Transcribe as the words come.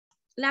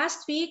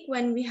last week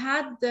when we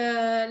had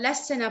the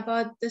lesson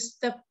about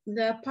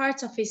the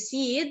parts of a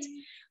seed,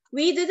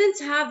 we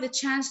didn't have the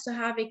chance to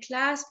have a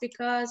class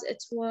because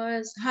it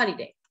was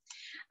holiday.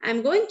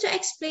 I'm going to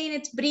explain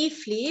it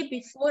briefly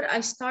before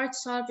I start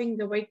solving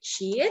the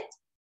worksheet.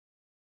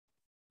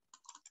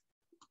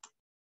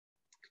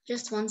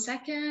 Just 1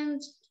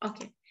 second.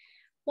 Okay.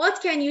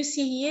 What can you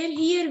see here?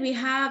 Here we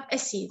have a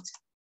seed.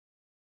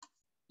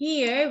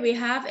 Here we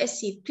have a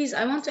seed. Please,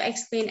 I want to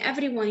explain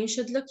everyone. You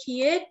should look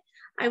here.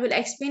 I will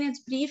explain it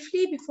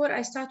briefly before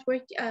I start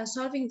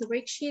solving the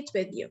worksheet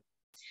with you.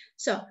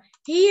 So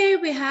here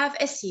we have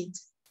a seed.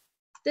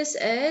 This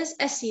is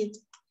a seed.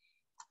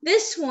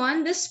 This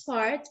one, this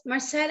part,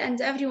 Marcel and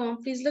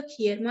everyone, please look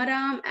here.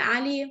 Maram,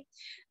 Ali,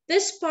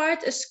 this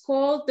part is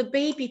called the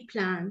baby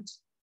plant.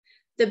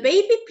 The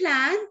baby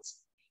plant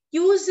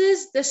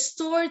uses the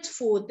stored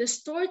food. The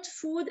stored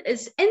food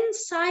is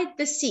inside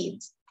the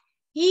seed.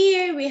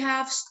 Here we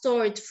have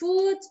stored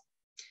food.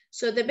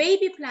 So the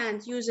baby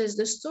plant uses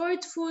the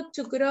stored food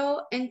to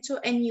grow into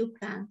a new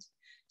plant.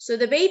 So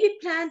the baby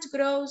plant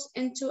grows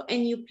into a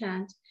new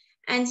plant.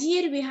 And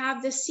here we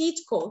have the seed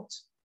coat.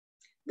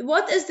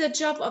 What is the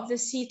job of the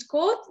seed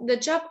coat? The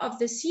job of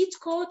the seed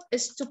coat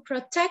is to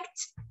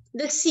protect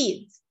the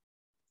seed.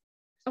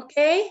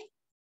 Okay?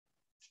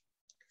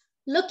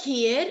 Look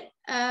here.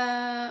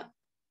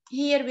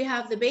 Here we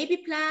have the baby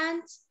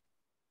plant.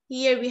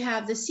 Here we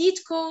have the seed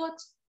coat.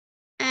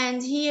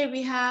 And here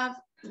we have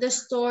the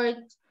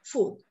stored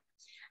food.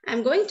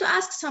 I'm going to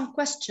ask some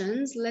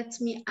questions. Let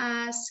me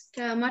ask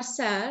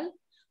Marcel.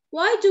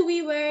 Why do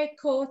we wear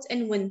coats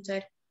in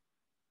winter?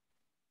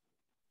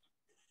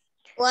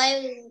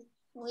 Why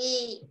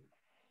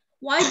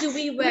do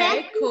we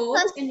wear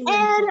coats in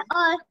winter?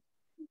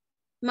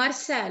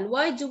 Marcel,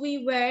 why do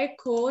we wear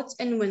coats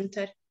in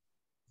winter?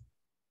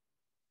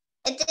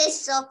 It is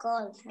so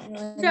cold.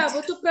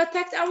 Bravo, to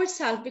protect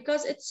ourselves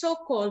because it's so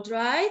cold,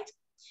 right?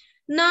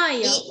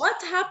 Naya,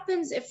 what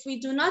happens if we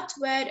do not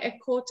wear a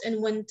coat in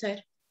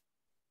winter?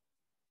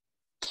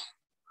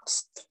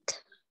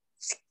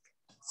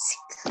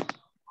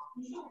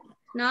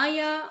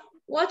 Naya,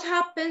 what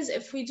happens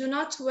if we do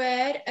not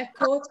wear a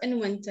coat in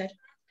winter?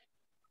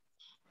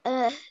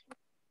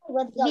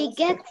 We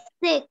get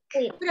sick.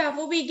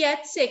 Bravo, we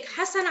get sick.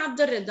 Hassan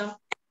Abdurrida,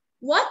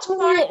 what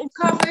part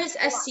covers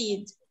a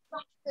seed?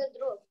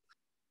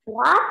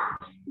 What?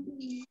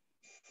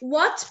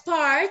 What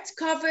part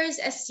covers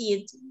a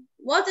seed?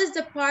 What is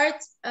the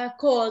part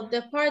called?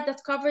 The part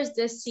that covers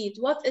the seed.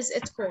 What is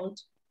it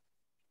called?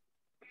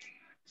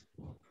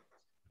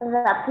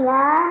 The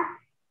plant.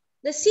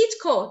 The seed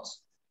coat.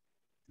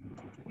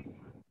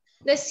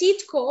 The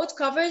seed coat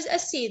covers a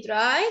seed,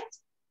 right?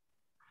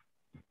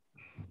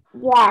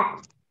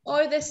 Yes.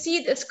 Or the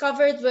seed is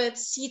covered with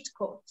seed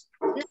coat.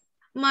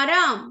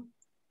 Maram,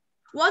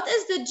 what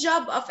is the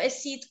job of a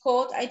seed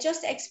coat? I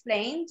just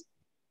explained.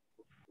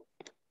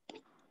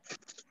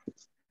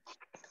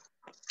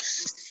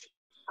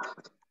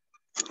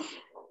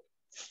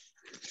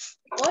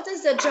 What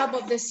is the job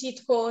of the seed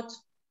coat?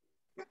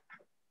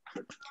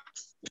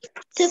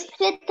 To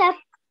protect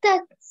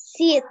the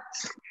seed.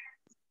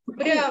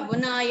 Bravo,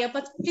 Naya.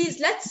 But please,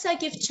 let's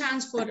give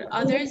chance for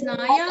others,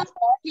 Naya.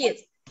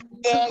 Please.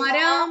 So,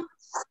 Maram,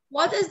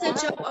 what is the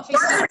job of a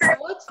seed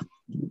coat?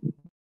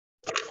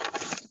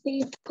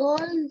 Seed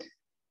coat.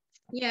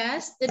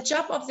 Yes, the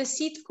job of the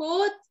seed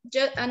coat,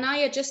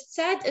 Anaya just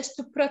said, is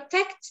to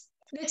protect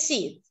the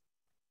seed.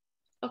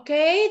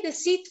 Okay, the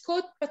seed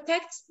coat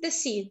protects the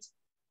seed.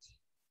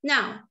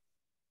 Now,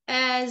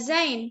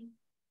 Zain,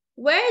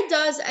 where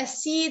does a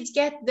seed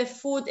get the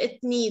food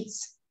it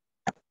needs?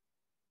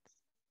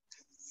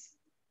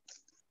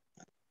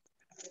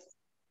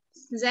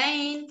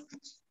 Zain.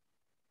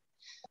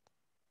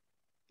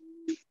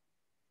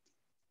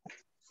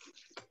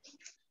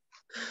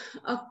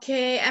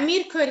 Okay,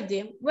 Amir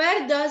Kurdi,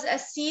 where does a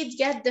seed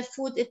get the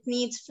food it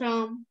needs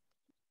from?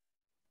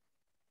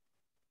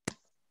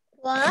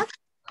 What?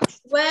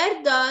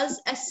 Where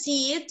does a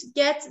seed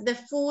get the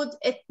food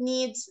it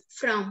needs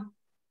from?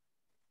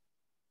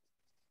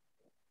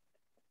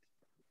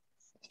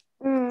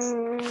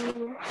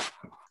 From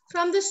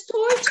the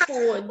stored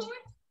food.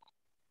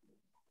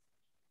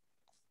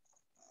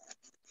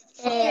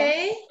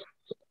 Okay.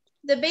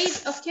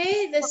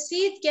 The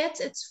seed gets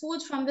its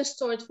food from the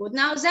stored food.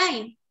 Now,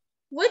 Zain,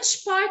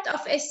 which part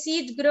of a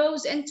seed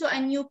grows into a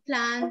new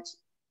plant?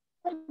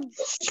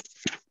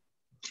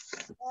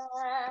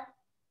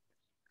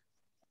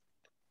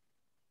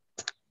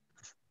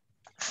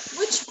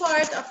 Which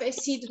part of a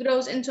seed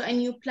grows into a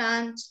new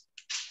plant?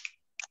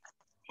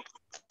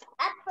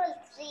 Apple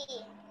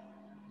tree.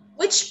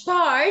 Which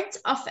part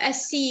of a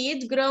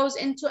seed grows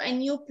into a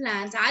new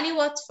plant? Ali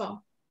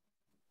Watfa.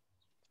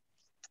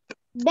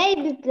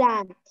 Baby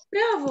plant.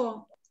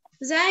 Bravo.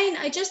 Zain,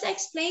 I just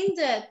explained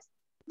it.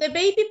 The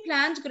baby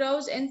plant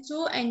grows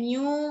into a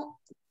new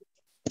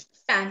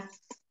plant.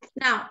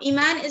 Now,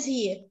 Iman is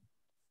here.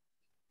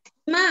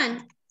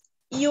 Iman,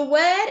 you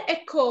wear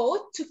a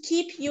coat to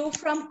keep you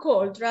from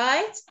cold,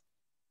 right?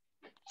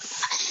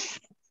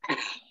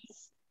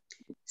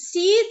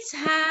 Seeds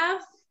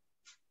have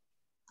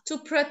to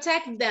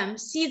protect them.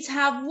 Seeds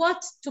have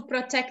what to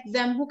protect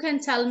them? Who can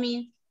tell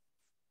me?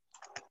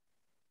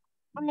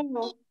 I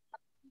know.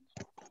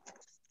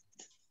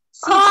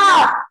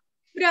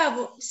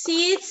 Bravo.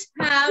 Seeds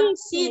have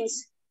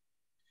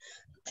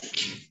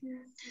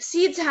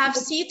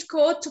seed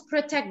coat to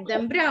protect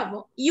them.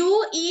 Bravo.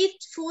 You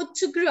eat food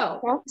to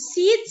grow.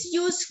 Seeds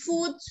use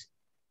food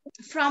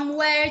from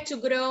where to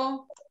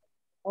grow?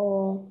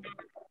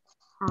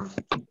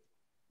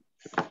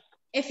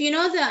 If you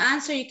know the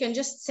answer, you can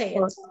just say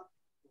it.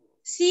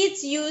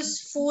 Seeds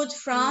use food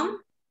from?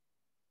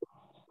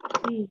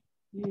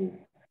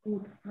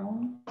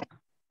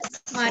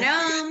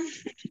 Maram.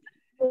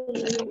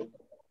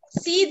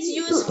 Seeds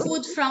use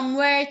food from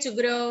where to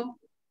grow?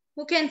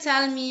 Who can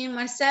tell me?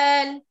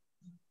 Marcel?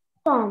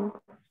 From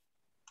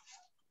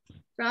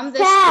the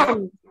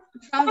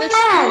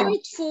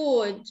stored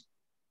food.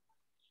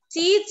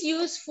 Seeds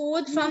use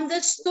food from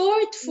the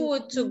stored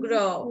food to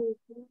grow.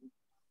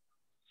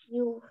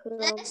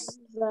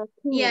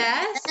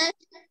 Yes.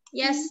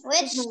 Yes.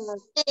 Which?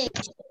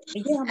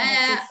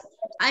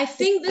 I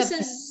think this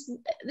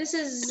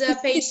is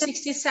page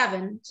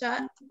 67,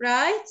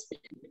 right?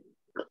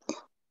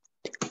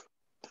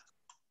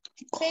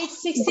 Page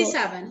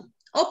 67.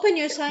 Open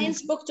your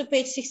science book to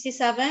page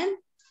 67.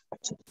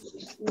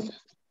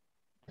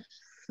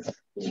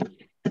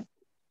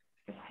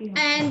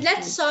 And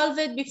let's solve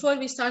it before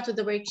we start with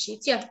the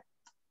worksheet. Yeah.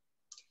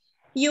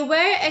 You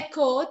wear a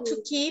coat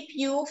to keep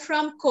you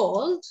from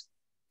cold.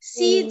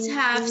 Seeds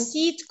have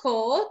seed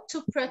coat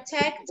to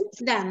protect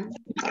them.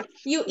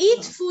 You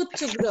eat food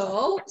to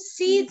grow.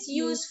 Seeds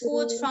use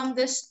food from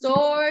the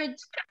stored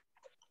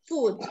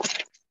food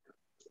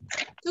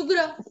to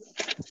grow.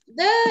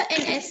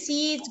 In a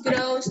seed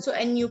grows to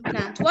a new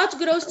plant. What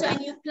grows to a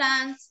new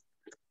plant?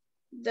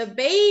 The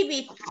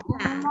baby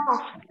plant.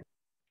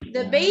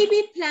 The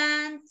baby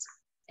plant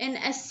in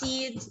a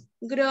seed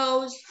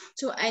grows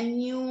to a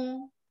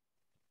new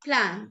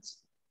plant.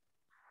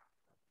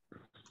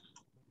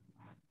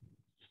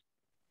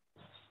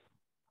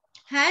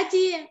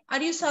 Hadi,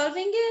 are you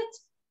solving it?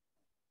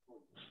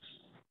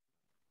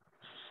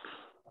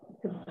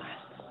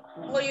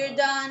 Or you're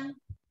done?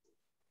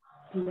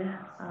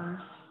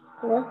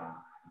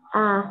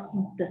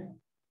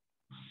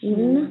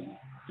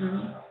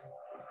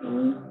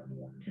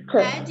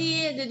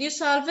 Hadi, did you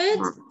solve it?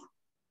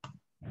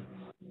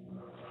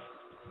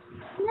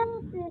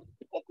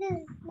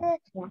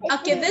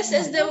 Okay, this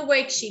is the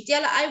worksheet.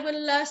 Yalla, I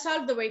will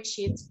solve the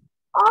worksheet.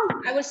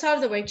 I will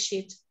solve the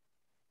worksheet.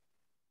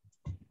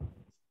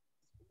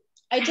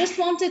 I just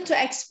wanted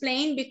to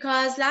explain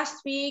because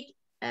last week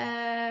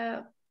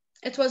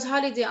it was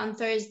holiday on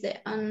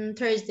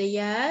Thursday,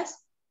 yes,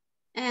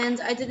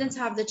 and I didn't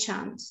have the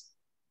chance.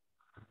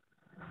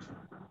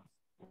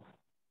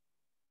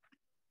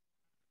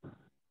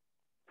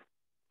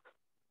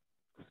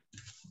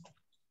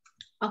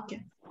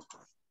 Okay.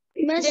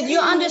 Did you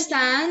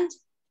understand?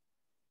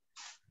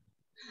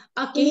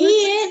 Okay,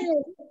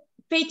 here,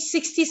 page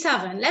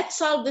 67. Let's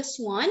solve this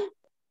one.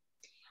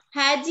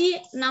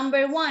 Hadi,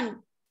 number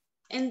 1.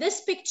 In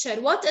this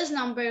picture, what is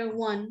number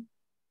 1?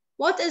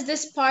 What is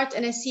this part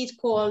in a seed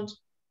called?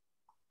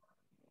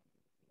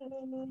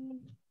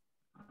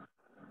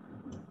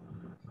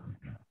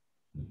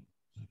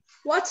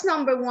 What's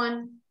number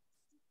 1?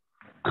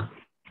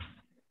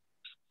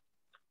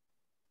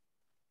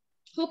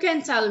 Who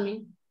can tell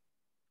me?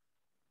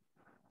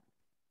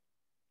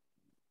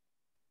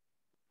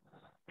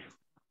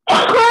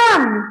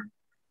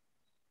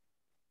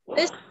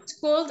 This is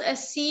called a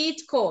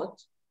seed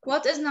coat.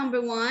 What is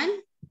number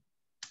 1?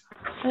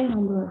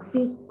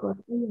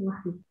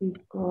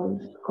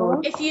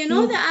 If you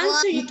know the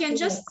answer, you can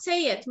just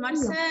say it.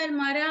 Marcel,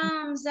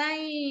 Maram,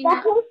 Zain.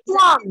 The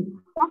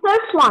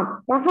first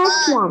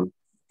one.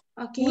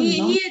 Okay,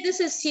 here this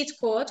is seed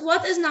coat.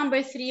 What is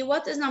number 3?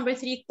 What is number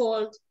 3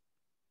 called?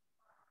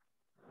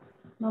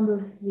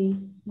 Number 3.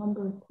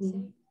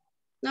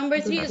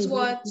 Number 3 is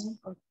what?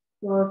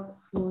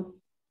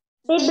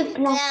 Baby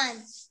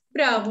plants.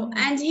 Bravo.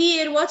 And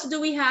here, what do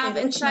we have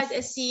inside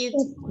a seed?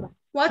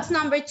 What's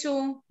number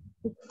 2?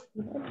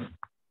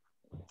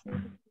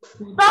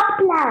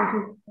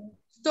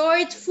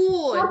 Stored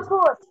food.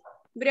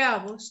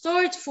 Bravo.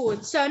 Stored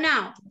food. So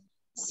now,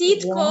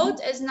 seed coat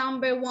is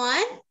number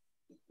 1.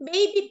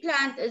 Baby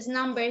plant is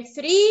number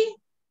 3.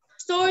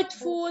 Stored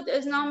food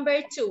is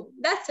number 2.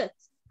 That's it.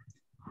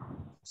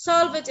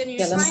 Solve it in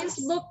your science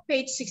book,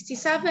 page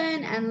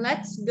 67, and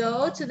let's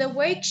go to the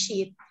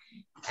worksheet.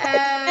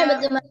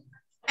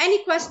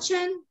 Any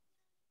question?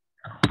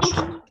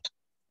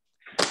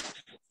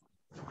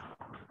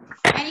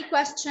 Any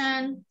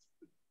question?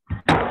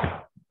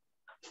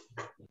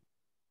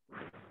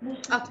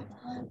 Okay,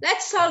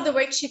 let's solve the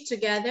worksheet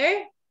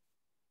together.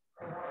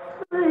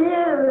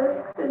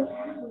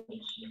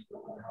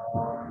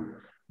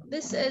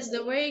 This is the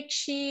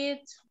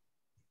worksheet.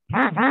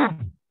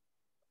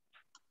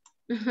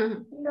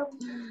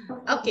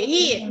 Okay,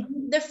 here,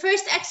 the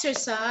first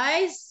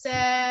exercise,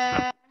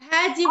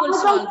 Hadi will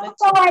solve it.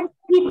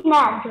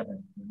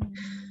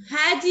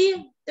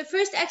 Hadi, the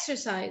first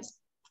exercise.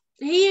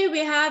 Here we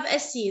have a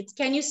seed.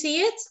 Can you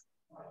see it?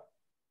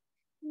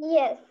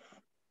 Yes.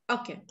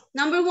 Okay.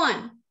 Number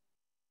 1.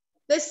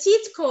 The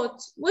seed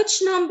coat.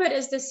 Which number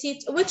is the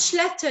seed? Which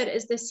letter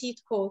is the seed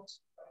coat?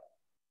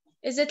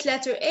 Is it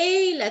letter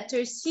A,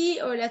 letter C,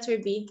 or letter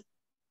B?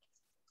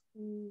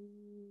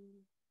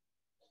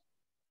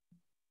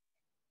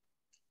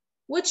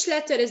 Which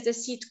letter is the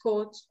seed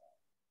coat?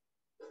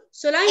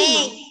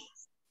 Sulaima.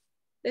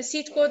 The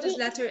seed code is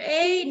letter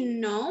A.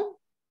 No.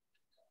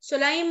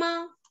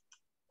 Sulaima.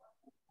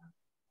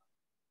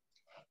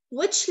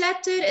 Which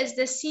letter is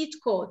the seed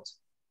code?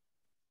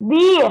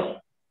 B.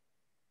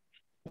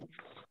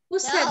 Who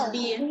said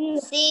B?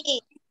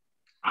 C.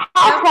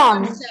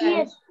 Bravo, Hassan.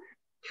 Marcel.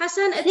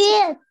 Hassan, it's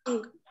C.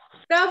 wrong.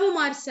 Bravo,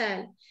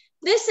 Marcel.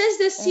 This is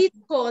the seed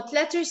code,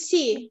 letter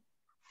C.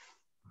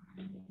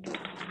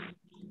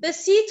 The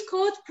seed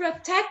code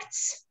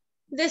protects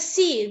the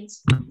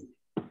seeds.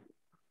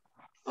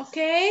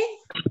 Okay?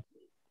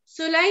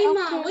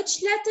 Sulaima, Okay.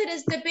 which letter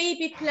is the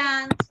baby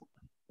plant?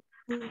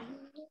 The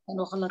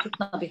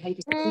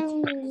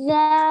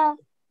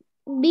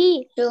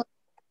B.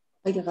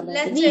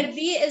 Letter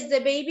B is the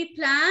baby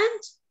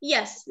plant?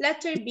 Yes,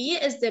 letter B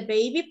is the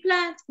baby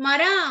plant.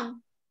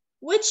 Maram,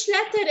 which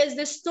letter is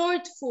the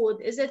stored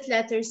food? Is it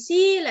letter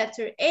C,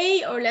 letter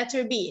A, or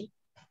letter B?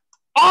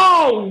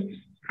 A.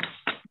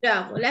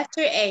 Bravo,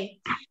 letter A.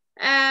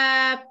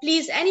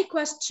 Please, any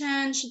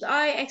question? Should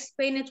I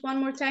explain it one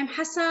more time?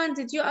 Hassan,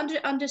 did you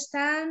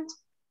understand?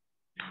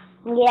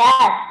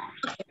 Yes.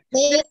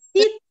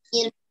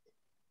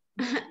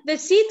 The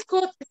seed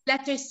code is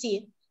letter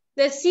C.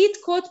 The seed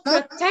code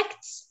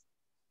protects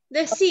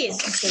the seed.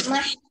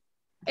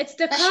 It's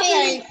the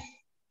covering.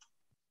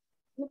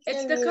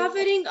 It's the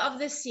covering of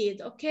the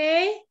seed,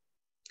 okay?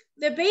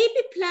 The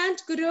baby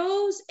plant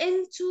grows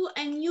into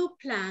a new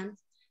plant.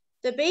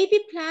 The baby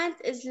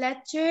plant is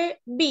letter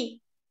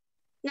B.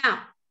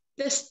 Now,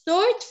 the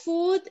stored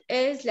food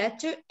is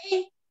letter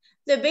A.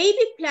 The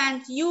baby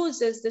plant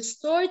uses the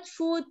stored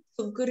food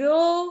to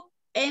grow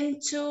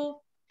into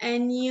a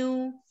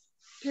new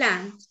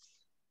plant.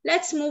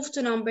 Let's move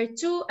to number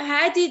 2.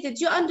 Hadi, did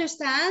you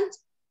understand?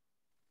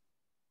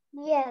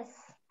 Yes.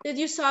 Did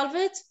you solve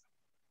it?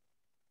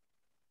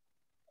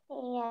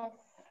 Yes.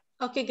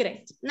 Okay,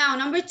 great. Now,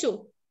 number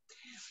 2.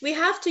 We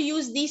have to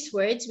use these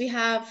words. We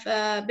have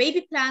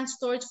baby plant,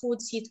 stored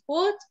food, seed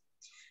code.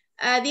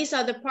 These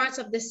are the parts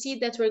of the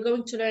seed that we're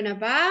going to learn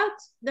about.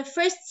 The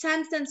first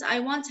sentence, I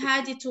want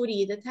Hadi to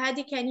read it.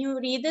 Hadi, can you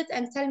read it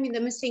and tell me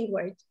the missing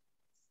word?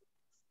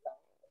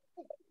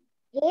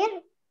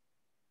 Here.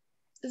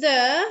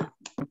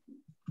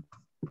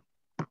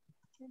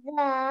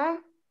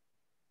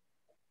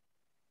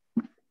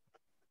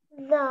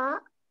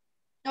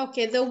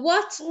 Okay, the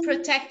what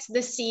protects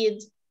the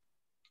seed?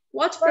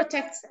 What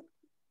protects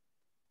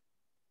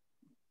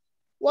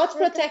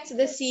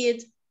the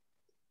seed?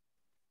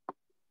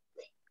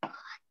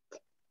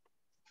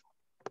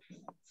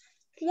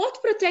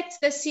 What protects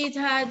the seed,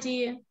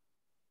 Hadi?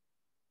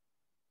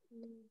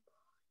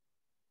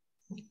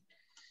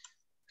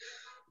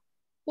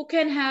 Who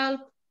can help?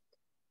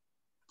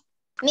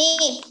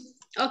 Me.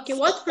 Okay,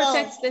 what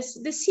protects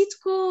the seed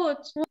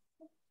coat?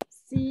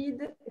 Seed.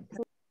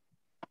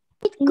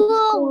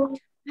 Coat.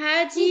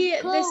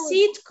 Hadi, the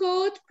seed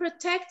coat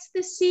protects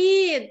the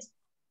seed.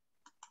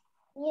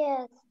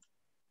 Yes.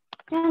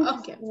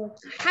 Okay.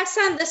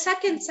 Hassan, the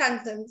second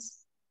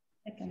sentence.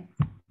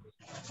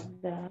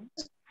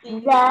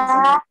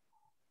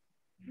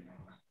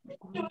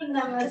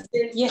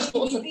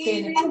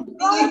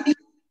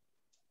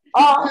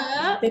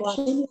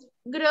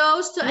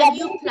 Grows to a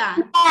new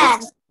plant.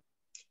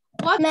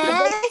 What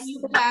grows to a new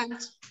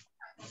plant?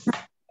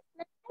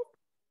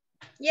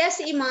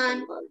 Yes,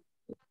 Iman.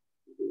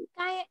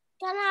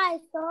 Can I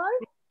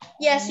solve?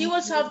 Yes, you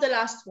will solve the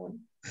last one.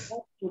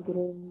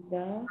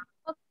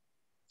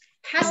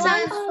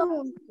 Hassan,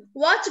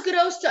 what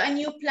grows to a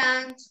new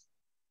plant?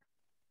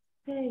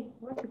 The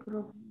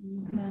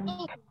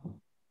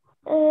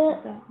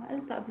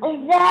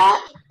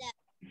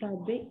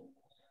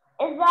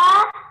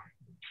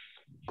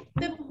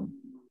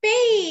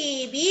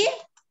baby.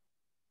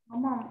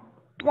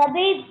 The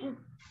baby.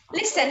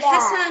 Listen,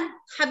 Hassan,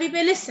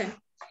 Habibi, listen.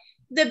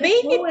 The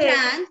baby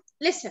plant,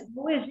 listen.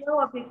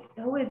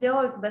 هو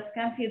جاوب بس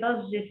كان في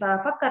ضجة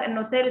ففكر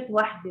انه ثالث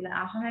وحدة لا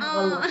عشان هيك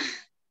غلط.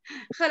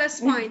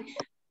 خلاص fine.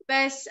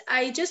 But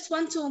I just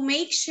want to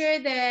make sure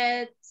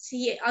that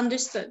he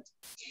understood.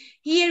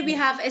 Here we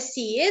have a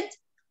seed.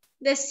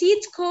 The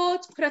seed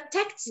coat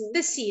protects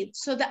the seed.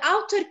 So the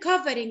outer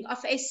covering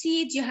of a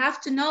seed, you have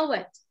to know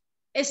it.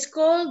 It's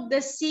called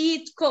the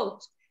seed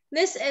coat.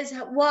 This is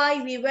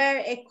why we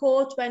wear a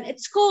coat when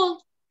it's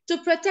cold, to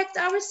protect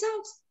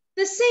ourselves.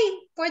 The same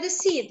for the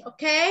seed,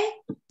 okay?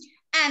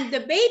 And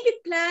the baby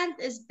plant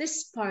is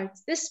this part.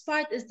 This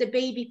part is the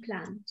baby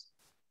plant.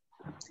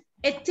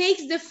 It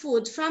takes the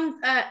food from,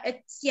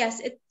 it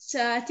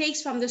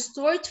takes from the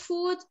stored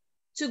food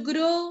to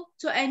grow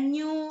to a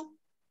new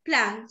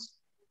plant.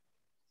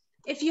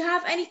 If you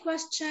have any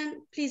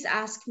question, please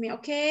ask me,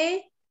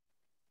 okay?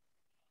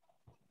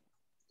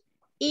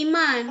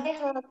 Iman,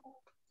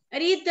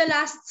 read the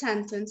last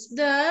sentence.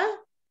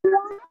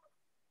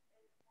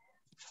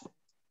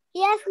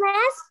 Yes,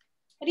 miss.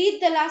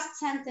 Read the last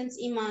sentence,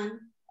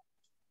 Iman.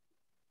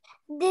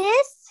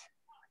 This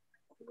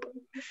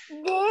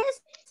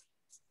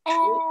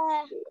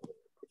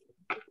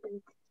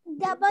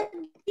the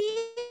body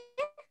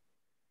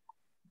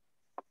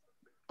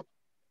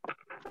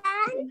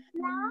and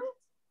lungs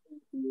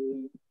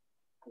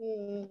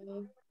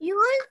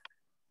use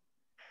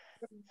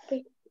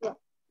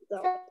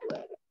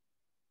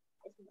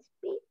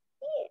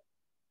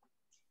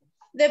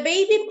The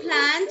baby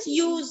plant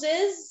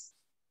uses,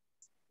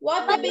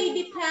 what the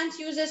baby plant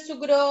uses to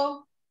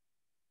grow?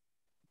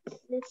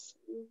 This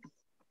is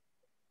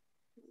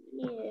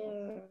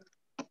here.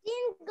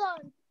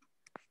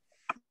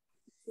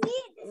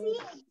 Seed.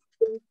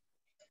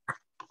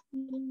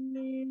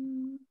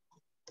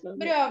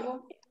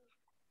 Bravo.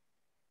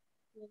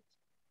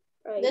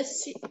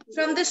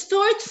 From the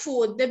stored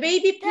food, the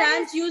baby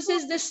plant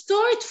uses the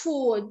stored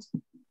food.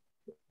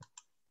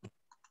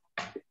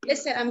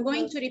 Listen, I'm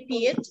going to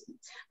repeat.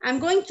 I'm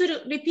going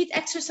to repeat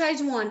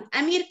exercise 1.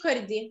 Amir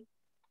Kurdi.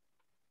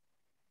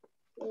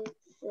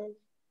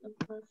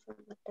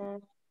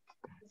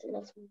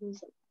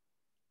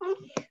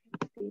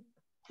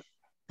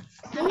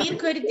 Amir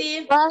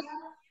Kurdi.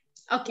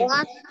 Okay,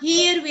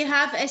 here we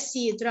have a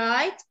seed,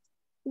 right?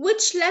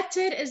 Which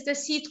letter is the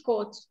seed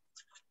code?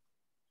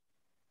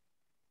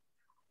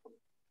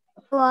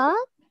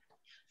 What?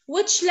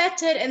 Which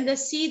letter in the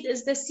seed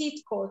is the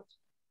seed code?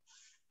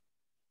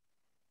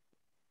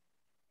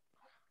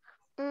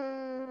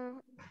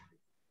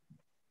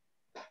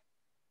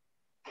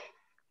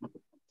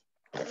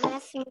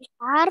 بس مش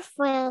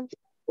عارفة.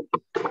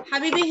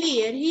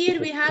 Habibi, here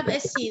we have a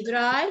seed,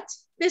 right?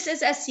 This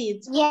is a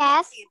seed.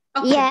 Yes.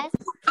 Okay. Yes.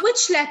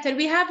 Which letter?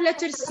 We have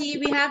letter C,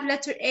 we have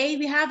letter A,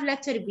 we have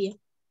letter B.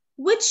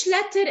 Which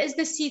letter is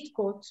the seed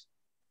code?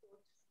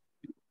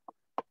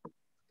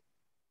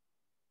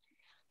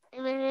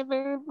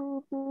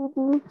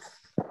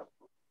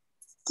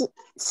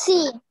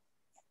 C.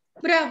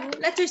 Bravo,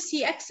 letter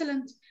C,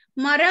 excellent.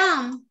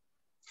 Maram,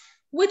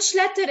 which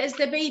letter is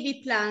the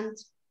baby plant?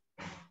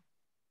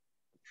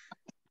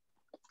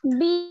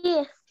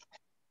 B.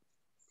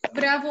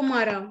 Bravo,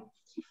 Maram.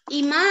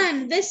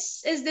 Iman,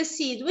 this is the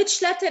seed.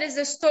 Which letter is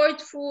the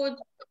stored food?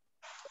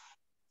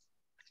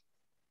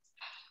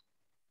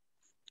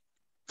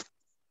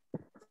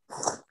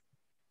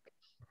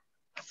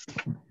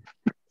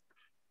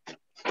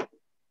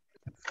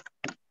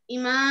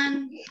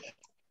 Iman,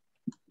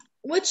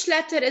 which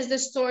letter is the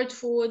stored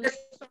food?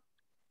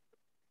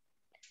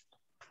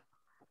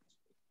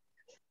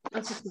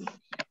 Okay.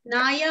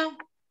 Naya,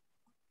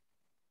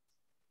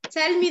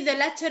 tell me the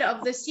letter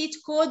of the seed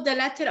code, the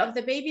letter of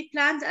the baby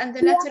plant, and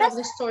the letter of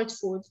the stored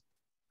food.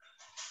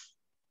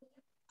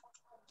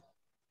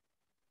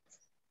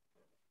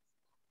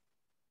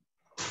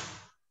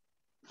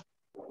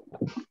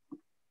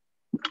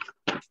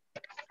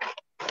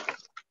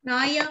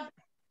 Naya?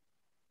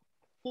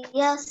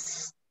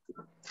 Yes.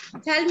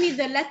 Tell me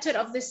the letter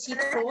of the seed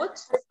code.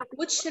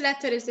 Which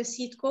letter is the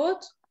seed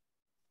code?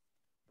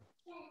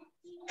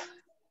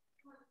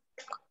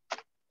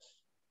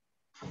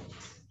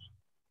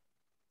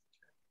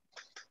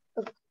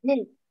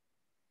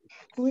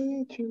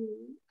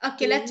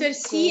 Okay, letter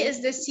C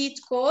is the seed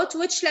code.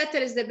 Which letter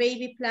is the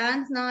baby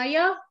plant,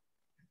 Naya?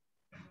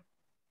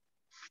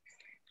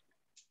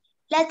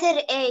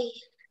 Letter A.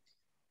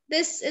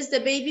 This is the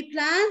baby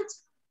plant.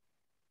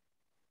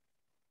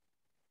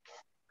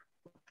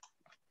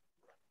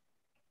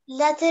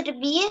 Letter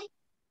B.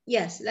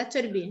 Yes,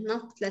 letter B,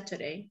 not letter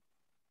A.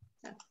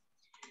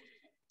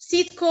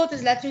 Seed code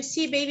is letter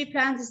C, baby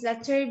plant is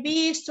letter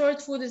B,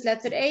 stored food is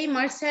letter A.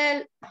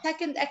 Marcel,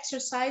 second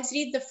exercise,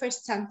 read the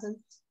first sentence.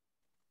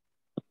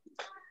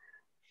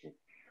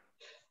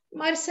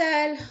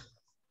 Marcel,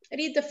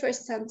 read the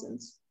first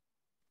sentence.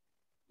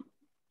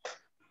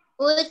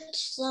 Which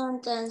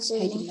sentence?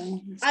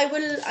 I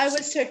will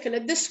circle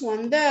it. This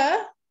one,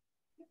 the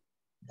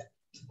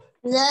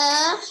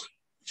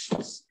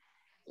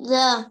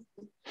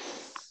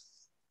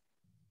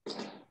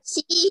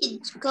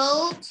seed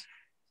code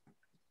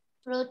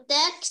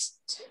protects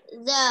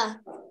the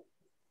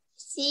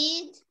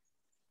seed.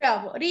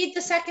 Bravo. Read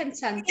the second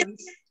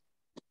sentence.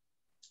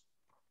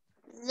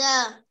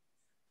 The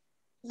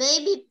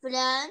baby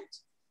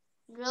plant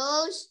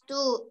grows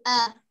to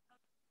a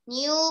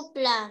new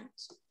plant.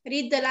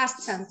 Read the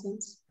last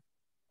sentence.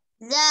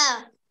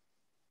 The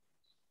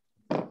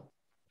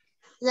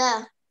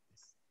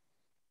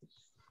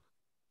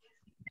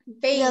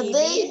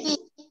baby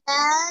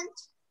plant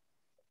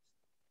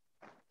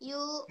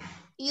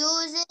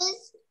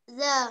uses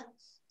the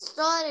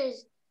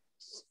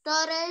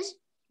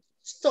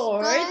stored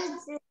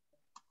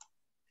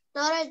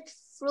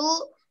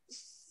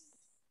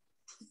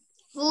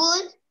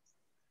food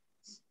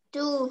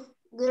to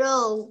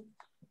grow.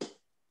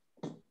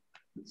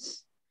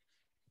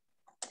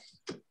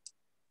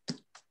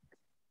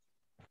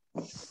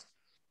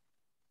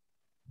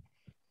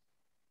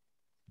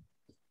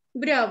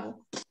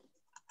 Bravo.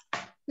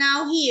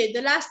 Now here,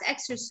 the last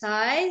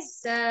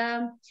exercise,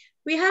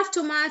 we have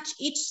to match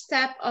each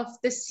step of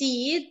the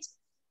seed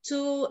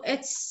to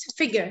its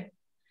figure.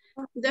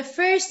 The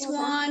first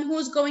one,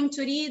 who's going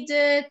to read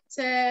it?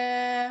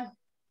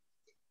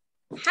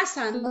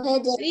 Hassan,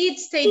 read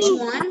stage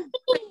 1.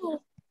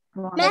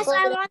 Miss,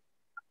 I want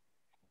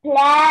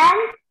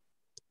plant.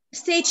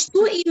 Stage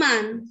 2,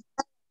 Iman.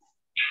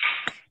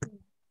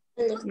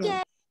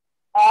 Okay.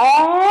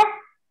 A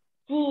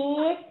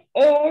seed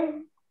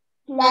is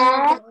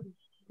planted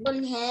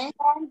in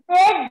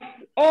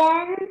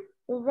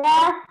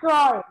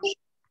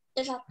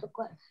the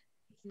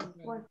soil.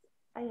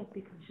 أي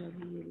picture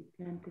هي اللي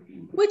planted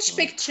in the Which soil؟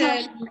 picture?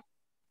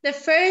 The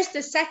first,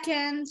 the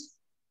second?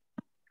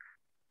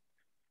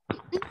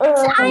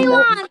 I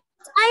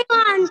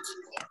want.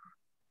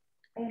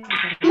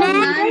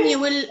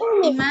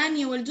 Iman,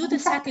 you will do the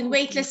second.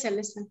 Wait,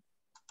 listen.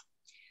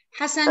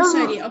 Hassan,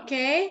 sorry,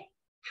 okay?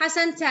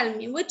 Hassan, tell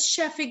me, which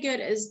figure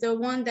is the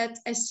one that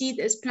a seed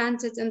is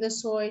planted in the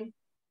soil?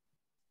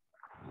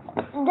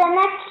 The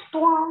next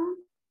one.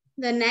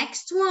 The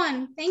next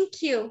one,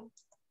 thank you.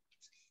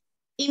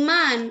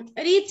 Iman,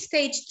 read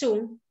stage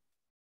 2.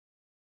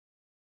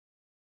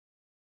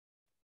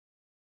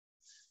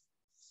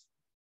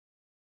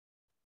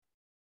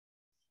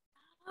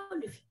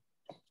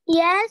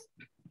 Yes.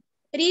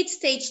 Read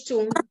stage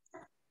 2.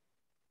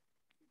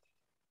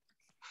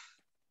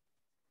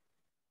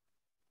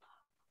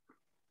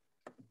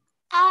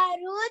 A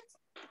root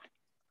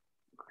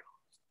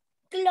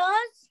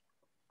close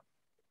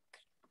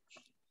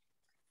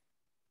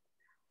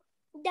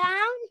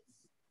down.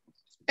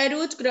 A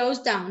root grows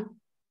down.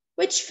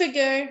 Which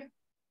figure?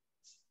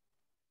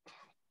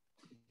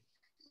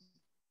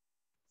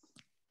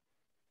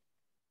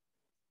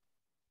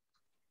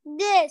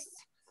 This.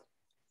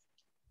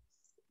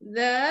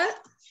 The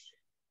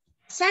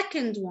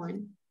second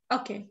one.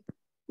 Okay.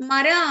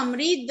 Maram,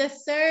 read the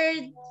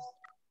third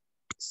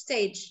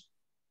stage.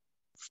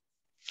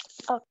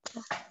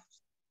 Okay.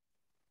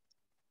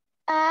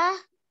 A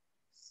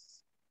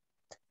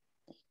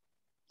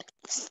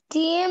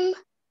stem.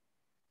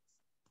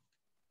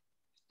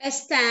 A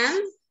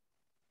stem.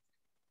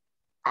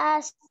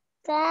 A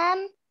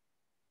stem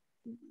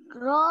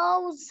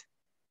grows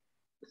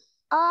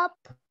up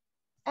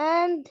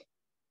and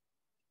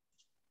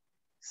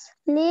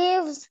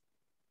leaves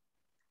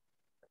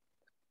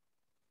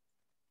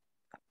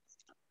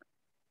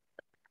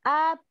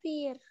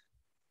appear.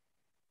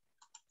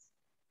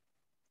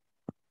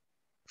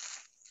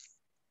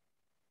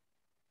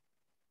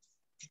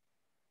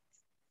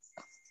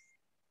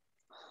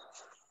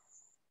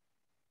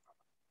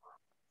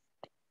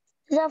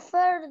 The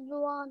third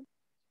one.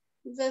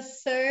 The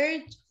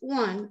third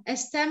one. A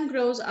stem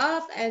grows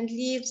up and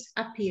leaves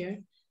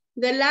appear.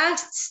 The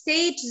last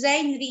stage,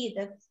 Zain, read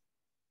it.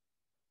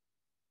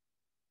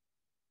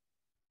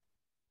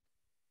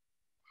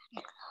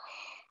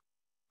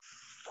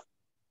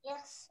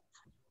 Yes.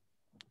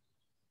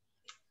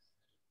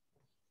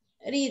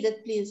 Read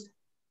it, please.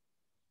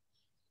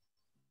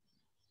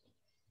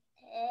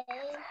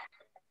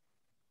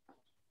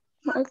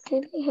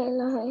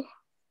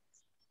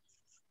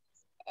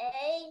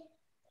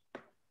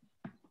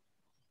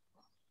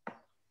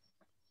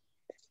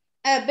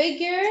 A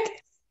bigger.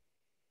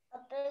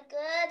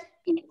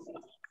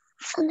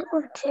 أنا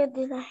قلت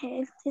يدي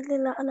لهي قلت لي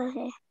لا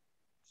لهي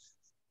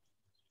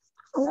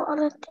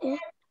وقرأت إيه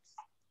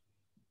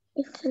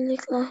قلت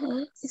لك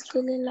لهي قلت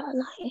لي لا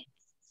لهي.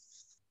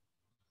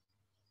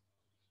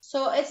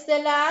 So it's the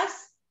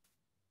last.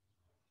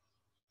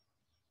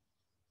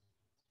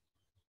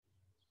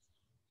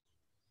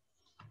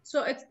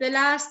 So it's the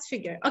last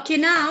figure. Okay,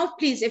 now,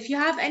 please, if you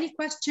have any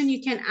question,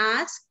 you can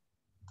ask.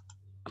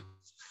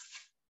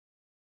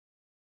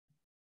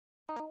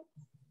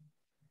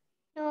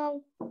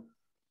 No.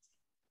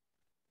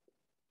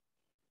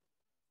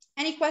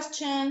 Any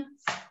question?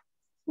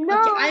 No.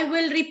 Okay, I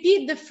will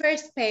repeat the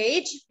first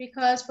page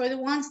because for the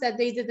ones that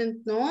they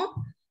didn't know,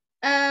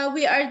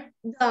 we are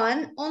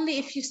done. Only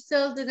if you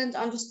still didn't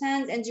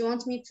understand and you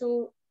want me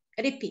to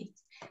repeat.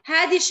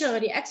 هذه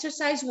شغلي,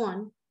 exercise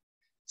 1.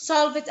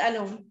 Solve it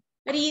alone.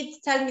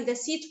 Read, tell me the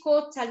seed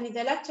code, tell me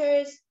the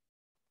letters.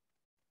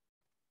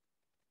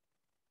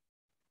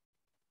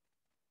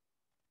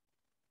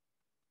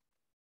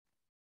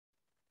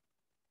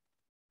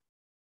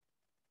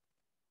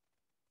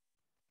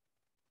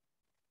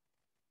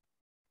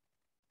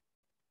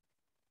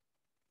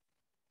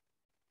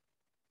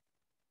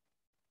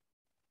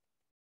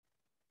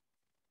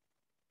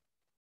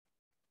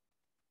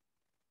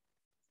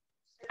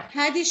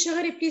 هذه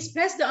شغلي, please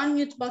press the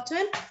unmute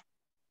button.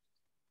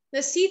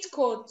 The seed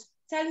code.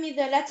 Tell me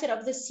the letter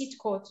of the seed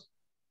code.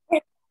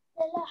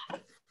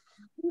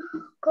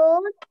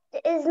 Code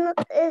is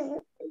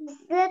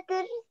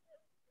letter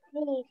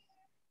C.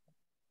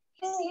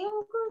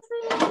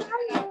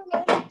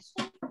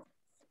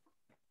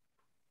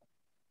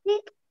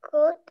 Seed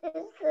code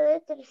is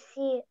letter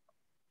C.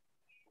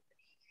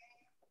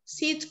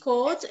 seed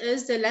coat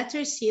is the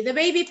letter C. The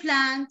baby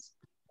plant.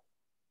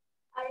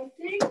 I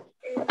think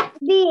it's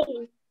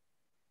B.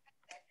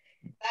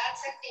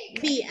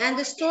 B. And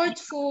the stored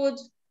food.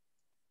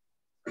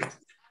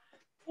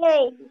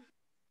 A.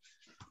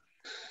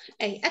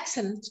 A.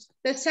 Excellent.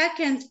 The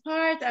second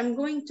part, I'm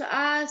going to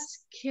ask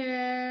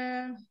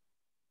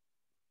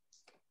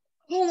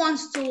who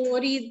wants to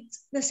read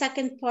the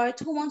second part?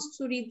 Who wants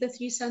to read the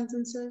 3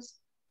 sentences?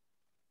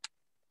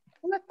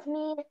 Not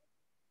me.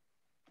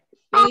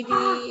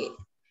 Maybe.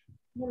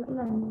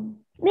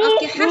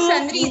 Okay,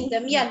 Hassan, read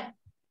them. Yeah.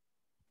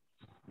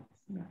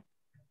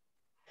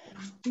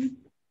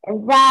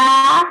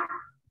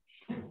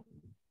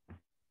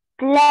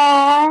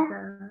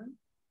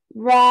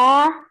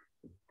 The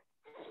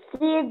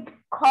seed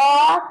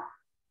coat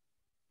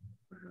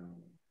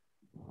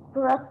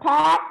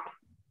protect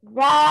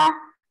the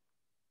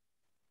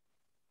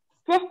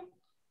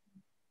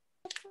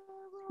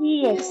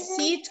The seed.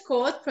 seed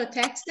coat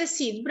protects the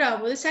seed.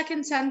 Bravo. The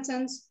second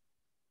sentence.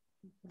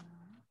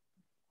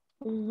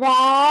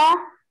 The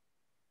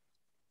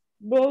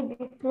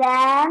baby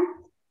plant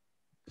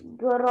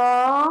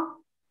grow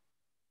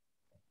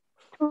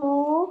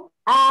to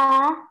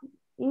a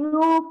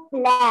new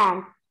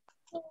plant.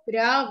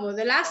 Bravo.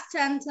 The last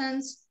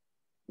sentence.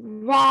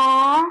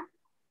 The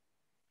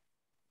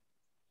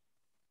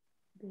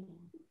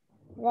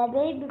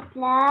baby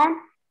plant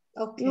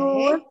Okay.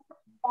 use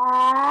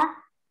the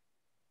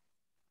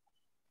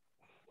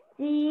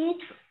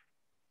seed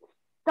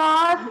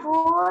store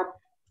food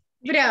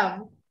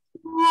Bravo.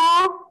 to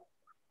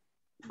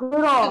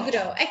grow. To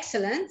grow.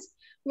 Excellent.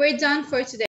 We're done for today.